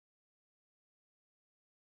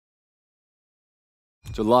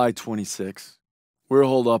July 26. We're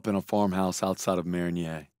holed up in a farmhouse outside of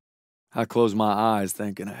Marigny. I close my eyes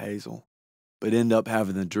thinking of Hazel, but end up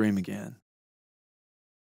having the dream again.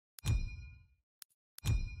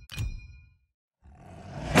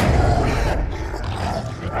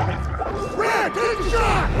 Red, take a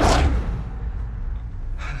shot!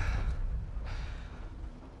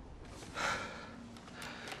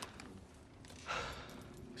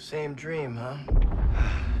 Same dream, huh?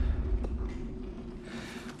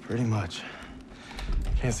 Pretty much.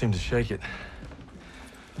 Can't seem to shake it.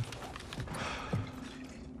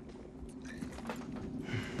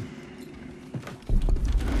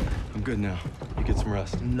 I'm good now. You get some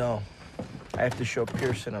rest. No. I have to show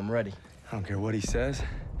Pearson I'm ready. I don't care what he says.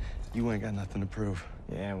 You ain't got nothing to prove.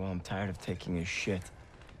 Yeah, well, I'm tired of taking his shit.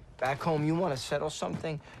 Back home, you want to settle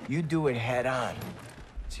something, you do it head on.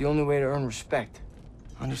 It's the only way to earn respect.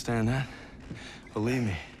 Understand that? Believe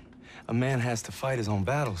me, a man has to fight his own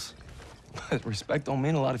battles. But respect don't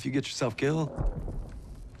mean a lot if you get yourself killed.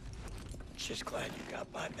 Just glad you got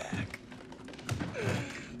my back.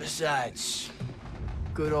 Besides,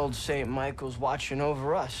 good old St. Michael's watching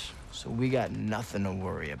over us, so we got nothing to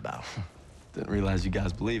worry about. Didn't realize you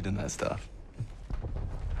guys believed in that stuff.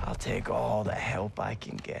 I'll take all the help I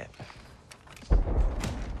can get.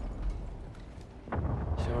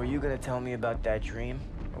 So are you gonna tell me about that dream,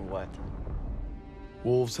 or what?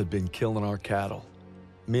 Wolves had been killing our cattle.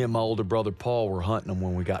 Me and my older brother Paul were hunting them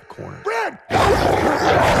when we got cornered. Red! Red,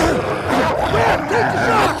 take the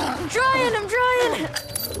shot! I'm trying!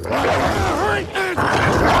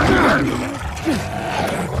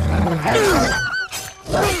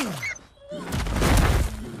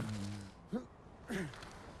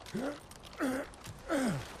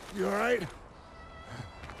 You all right?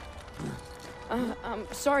 I'm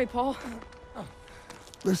sorry, Paul.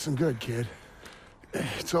 Listen good, kid.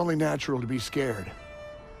 It's only natural to be scared.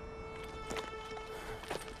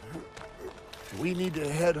 We need to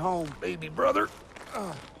head home, baby brother.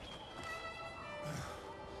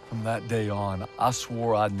 From that day on, I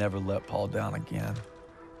swore I'd never let Paul down again.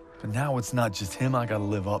 But now it's not just him I gotta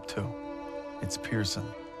live up to. It's Pearson.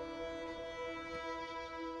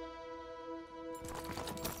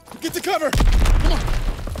 Get to cover! Come on!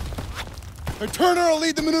 And Turner will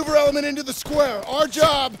lead the maneuver element into the square. Our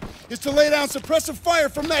job is to lay down suppressive fire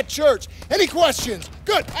from that church. Any questions?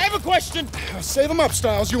 Good, I have a question. Save them up,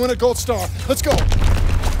 Styles. You win a gold star. Let's go.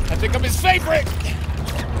 I think I'm his favorite.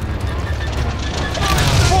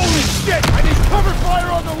 Holy shit! I need cover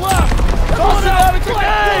fire on the left! Toss it out of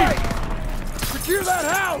grenade! Secure that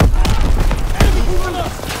house! Enemy moving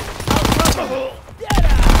up! Get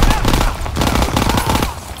out!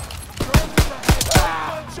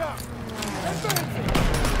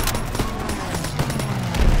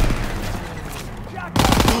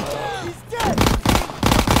 He's dead!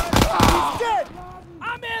 He's dead!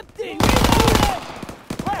 I'm empty! Reloading!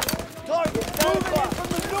 Target moving in from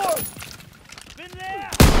the north! Been there!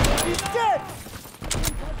 He's dead!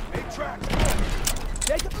 Make tracks!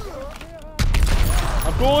 Take him!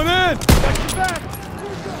 I'm going in! Back to back!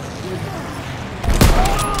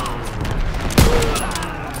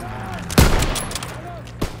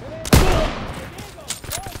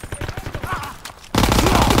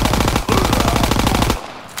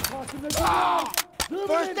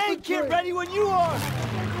 First aid kit ready when you are!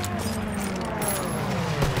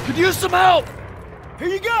 Could use some help! Here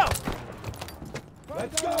you go!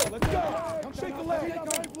 Let's go! Let's go! Come shake a leg!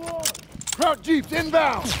 Kraut Jeeps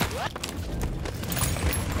inbound!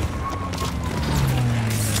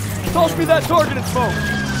 Toss me that targeted smoke!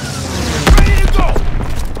 Ready to go!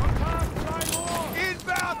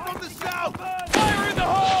 Inbound from the south! Fire in the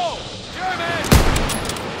hole! German!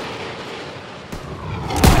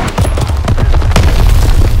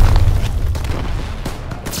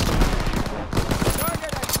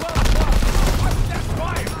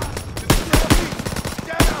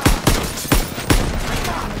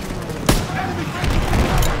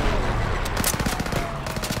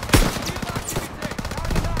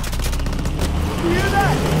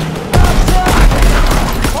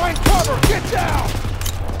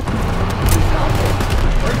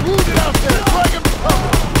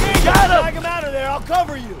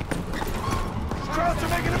 Cover you!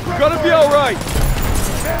 Gonna be alright!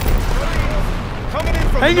 Coming in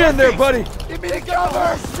from Hang in there, buddy! Give me the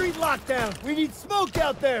cover! Street lockdown! We need smoke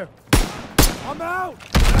out there! I'm out!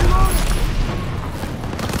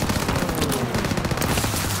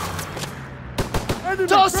 Reloading!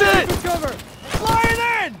 Toss it! Cover! Flying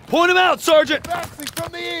in! Point him out, Sergeant! Advancing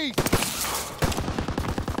from the east!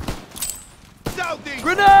 Southeast!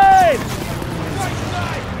 Grenade! Right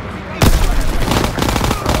side!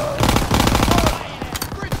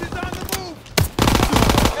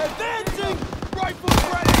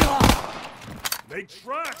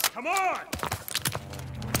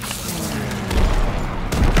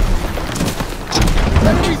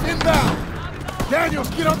 Daniels,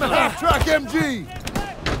 get on the half-track MG!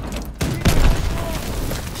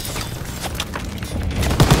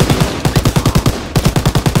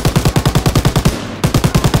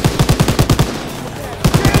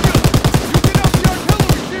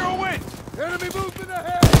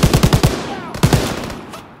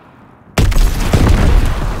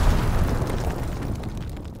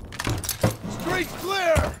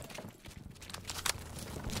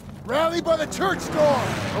 Rally by the church door!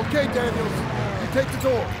 Okay, Daniels. You take the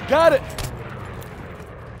door. Got it!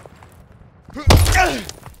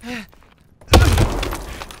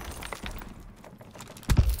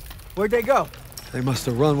 Where'd they go? They must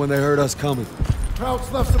have run when they heard us coming. Krauts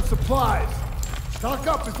left some supplies. Stock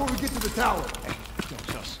up before we get to the tower.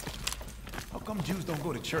 Gus, how come Jews don't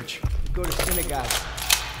go to church? Go to synagogue.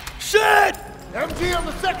 Shit! MG on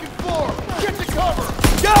the second floor! Get to cover!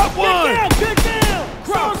 Got one! Get down!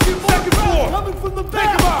 Krauts, you second floor! Coming from the Take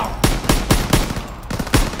back! him out!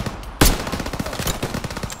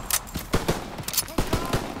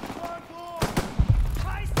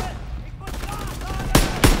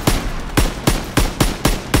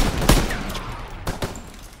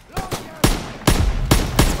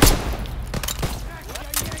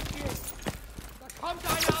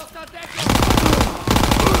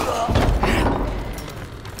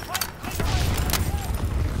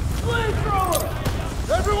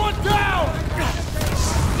 Everyone down!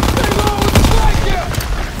 Stay low and strike him!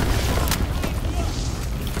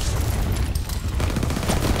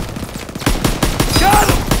 Got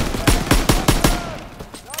him!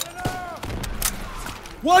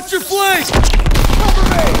 Watch your flank! Cover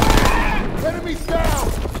me! Enemies down!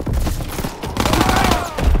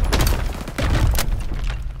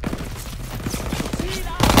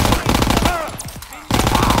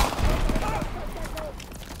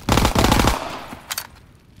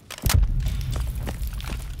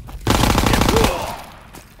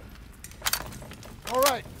 All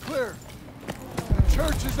right, clear. The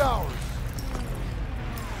church is ours.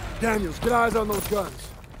 Daniels, get eyes on those guns.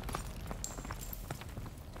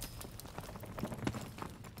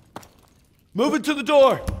 Moving to the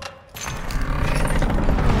door!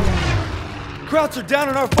 Krauts are down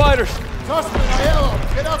on our fighters! Tussman,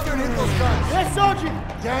 Aiello, get out there and hit those guns. Yes,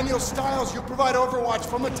 Sergeant! Daniel Stiles, you provide overwatch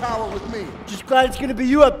from the tower with me. Just glad it's gonna be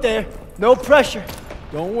you up there. No pressure.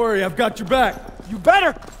 Don't worry, I've got your back. You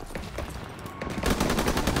better!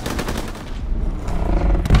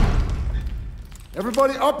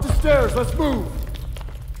 Everybody up the stairs, let's move.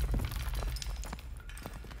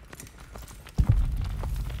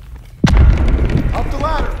 Up the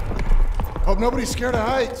ladder. Hope nobody's scared of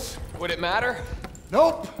heights. Would it matter?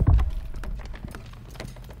 Nope.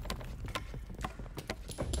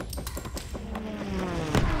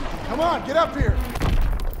 Come on, get up here.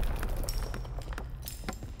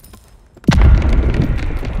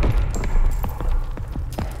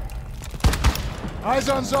 Eyes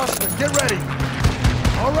on Zussman, get ready.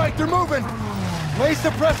 All right, they're moving. Lay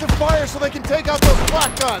suppressive fire so they can take out those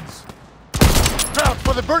flak guns. Crouch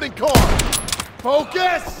for the burning car.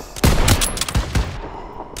 Focus!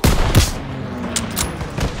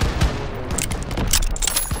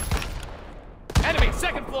 Enemy,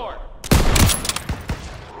 second floor!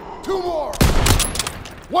 Two more!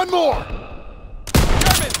 One more!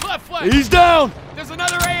 Germans, left flank! He's down! There's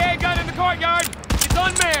another AA gun in the courtyard! It's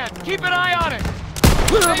unmanned! Keep an eye on it!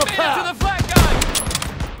 Clear him a They made it to path! the flat gun!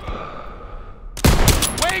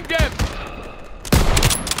 Winged him!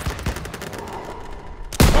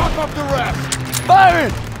 Knock up the rest!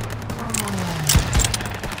 Firing!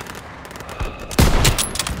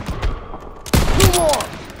 Two more!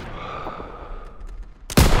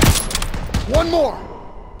 One more!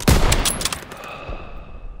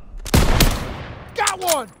 Got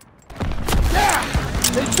one! Yeah!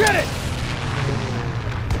 They did it!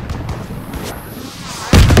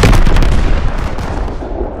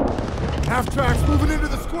 Half-tracks moving into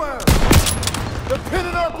the square! They're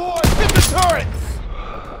pinning our boys! Hit the turrets!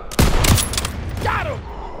 Got him!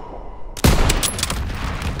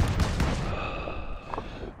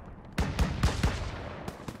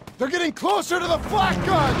 They're getting closer to the flak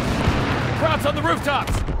guns! Krauts on the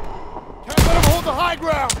rooftops! Can't let them hold the high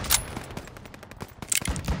ground!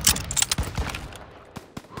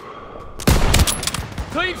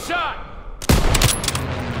 Clean shot!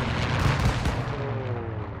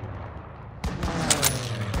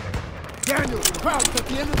 Daniels, Krauts at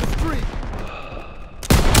the end of the street!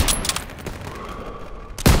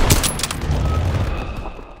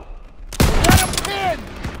 Get him pinned!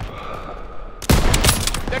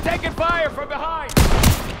 They're taking fire from behind!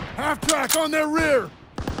 Half-track on their rear!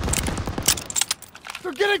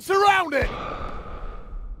 They're getting surrounded!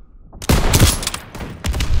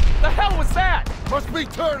 The hell was that? Must be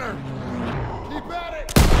Turner. Keep at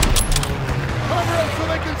it. Cover them so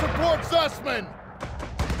they can support Zussman.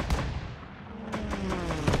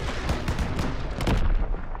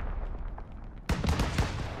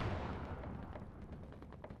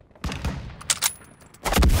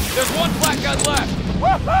 There's one flak gun left.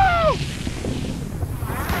 Woohoo!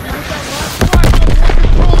 You hit that last flag, don't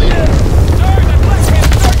control the end. Sir, that flak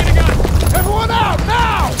can's targeting us. Everyone out,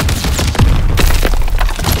 now!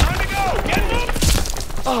 Time to go. Get them.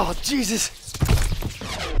 Oh, Jesus.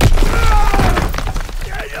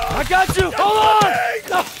 I got you! Hold on!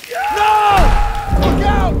 No! Look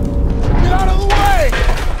out! Get out of the way!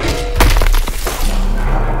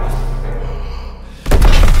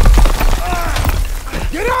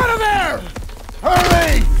 Get out of there!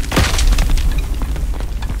 Hurry!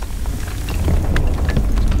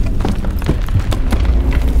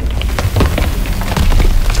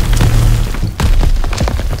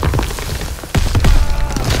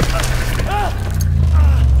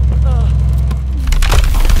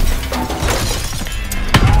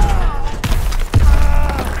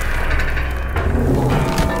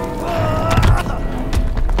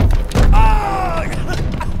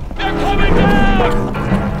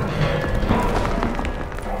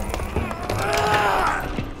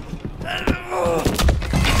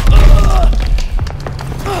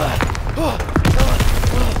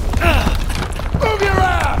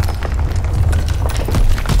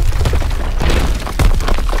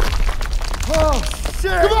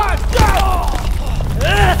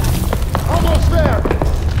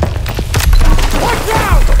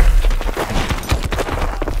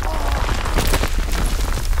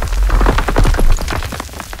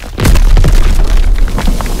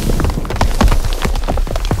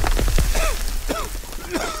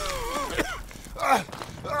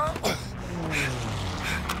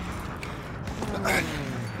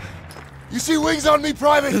 You see wings on me,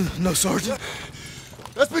 Private? No, Sergeant.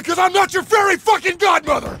 That's because I'm not your fairy fucking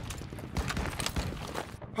godmother!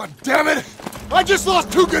 God damn it! I just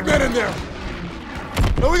lost 2 good men in there!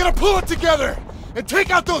 Now we gotta pull it together and take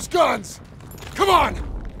out those guns! Come on!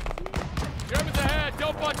 Germans ahead.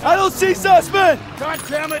 Don't bunch I don't see Zussman! God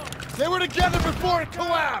damn it! They were together before it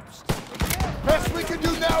collapsed! Best we can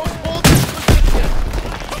do now is hold this position!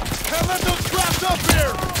 Can't let those traps up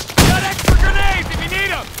here! Got extra grenades if you need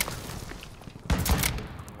them.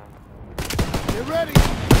 Get ready!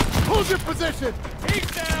 Hold your position! He's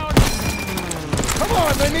down. Come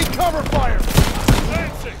on, they need cover fire!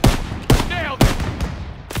 Lancing. Nailed it.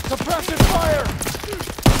 Suppressive fire!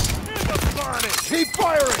 Keep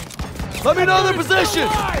firing! Let me know their position!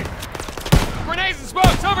 Grenades and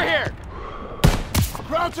smokes over here.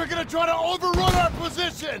 Krauts are gonna try to overrun our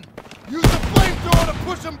position! Use the flamethrower to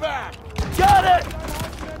push them back! Got it!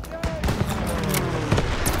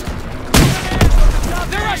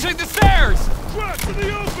 They're rushing the stairs. Trucks in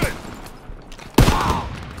the open!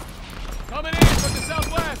 Coming in from the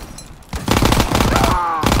southwest.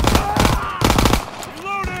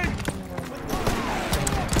 Reloading!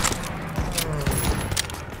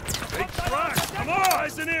 Big truck! Come on!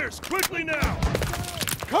 Eyes and ears! Quickly now!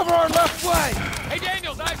 Cover our left flank! Hey,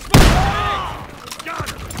 Daniels, I have smoke. Got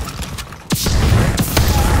him!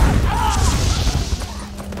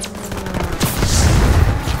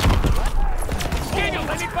 Daniels,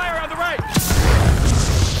 I need fire on the right.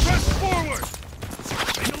 Press forward!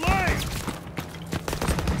 In the lane!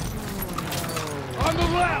 On the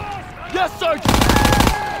left! Yes, Sergeant!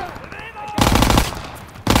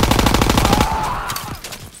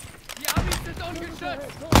 Yeah, I'll need this on your shut.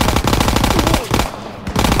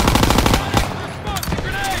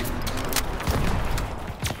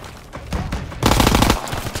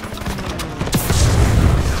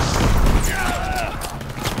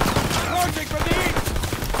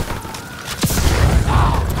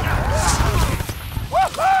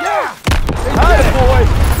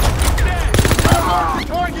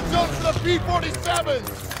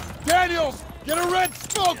 B-47s! Daniels, get a red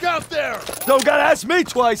smoke out there! Don't gotta ask me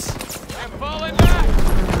twice! I'm falling back!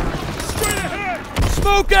 Straight ahead!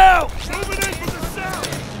 Smoke out! Moving in from the south!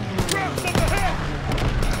 Drops up ahead!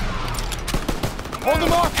 Hold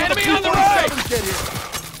them off till Enemy the on the right! B-47s get here!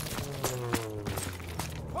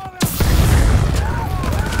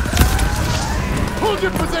 Hold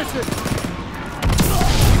your position!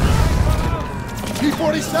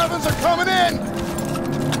 P-47s are coming in!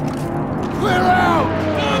 Clear out!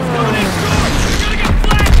 Bombs coming in short! You're gonna get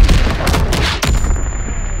flanked!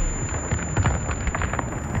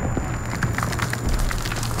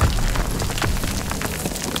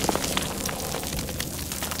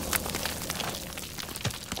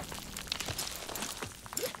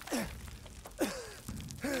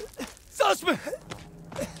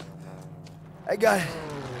 I got it.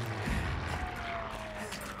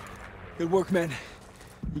 Good work, men.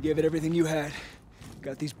 You gave it everything you had.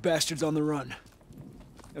 Got these bastards on the run.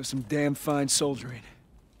 That was some damn fine soldiering.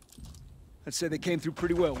 I'd say they came through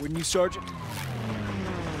pretty well, wouldn't you, Sergeant?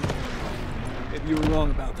 Maybe you were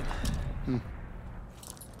wrong about them.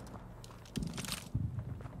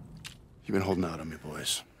 You've been holding out on me,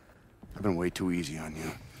 boys. I've been way too easy on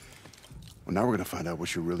you. Well, now we're gonna find out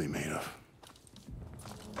what you're really made of.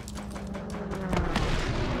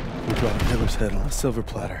 We brought Miller's head on a silver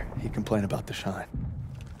platter. He complained about the shine.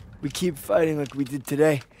 We keep fighting like we did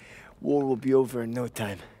today, war will be over in no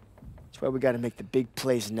time. That's why we gotta make the big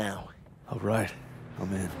plays now. All right,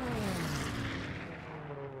 I'm in.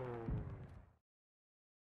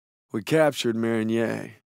 We captured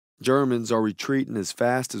Marigny. Germans are retreating as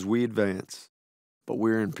fast as we advance. But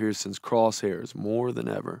we're in Pearson's crosshairs more than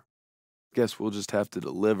ever. Guess we'll just have to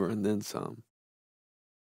deliver and then some.